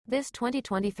This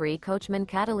 2023 Coachmen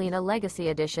Catalina Legacy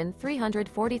Edition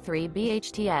 343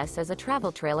 BHTS is a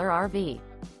travel trailer RV.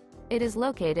 It is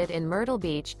located in Myrtle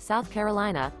Beach, South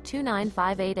Carolina,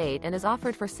 29588 and is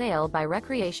offered for sale by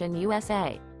Recreation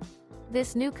USA.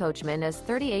 This new Coachmen is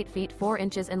 38 feet 4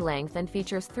 inches in length and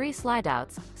features 3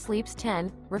 slideouts, sleeps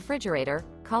 10, refrigerator,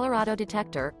 Colorado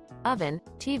detector, oven,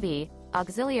 TV,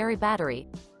 auxiliary battery,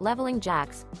 leveling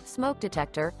jacks, smoke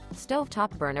detector,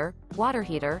 stovetop burner, water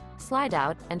heater,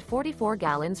 slideout, and 44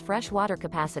 gallons fresh water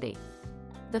capacity.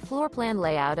 The floor plan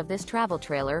layout of this travel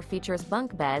trailer features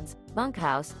bunk beds,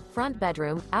 bunkhouse, front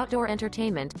bedroom, outdoor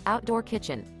entertainment, outdoor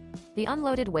kitchen. The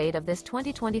unloaded weight of this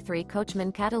 2023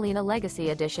 Coachmen Catalina Legacy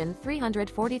Edition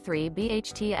 343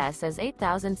 BHTS is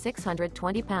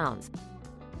 8,620 pounds.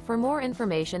 For more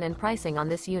information and pricing on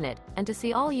this unit, and to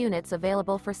see all units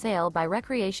available for sale by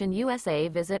Recreation USA,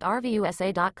 visit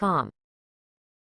RVUSA.com.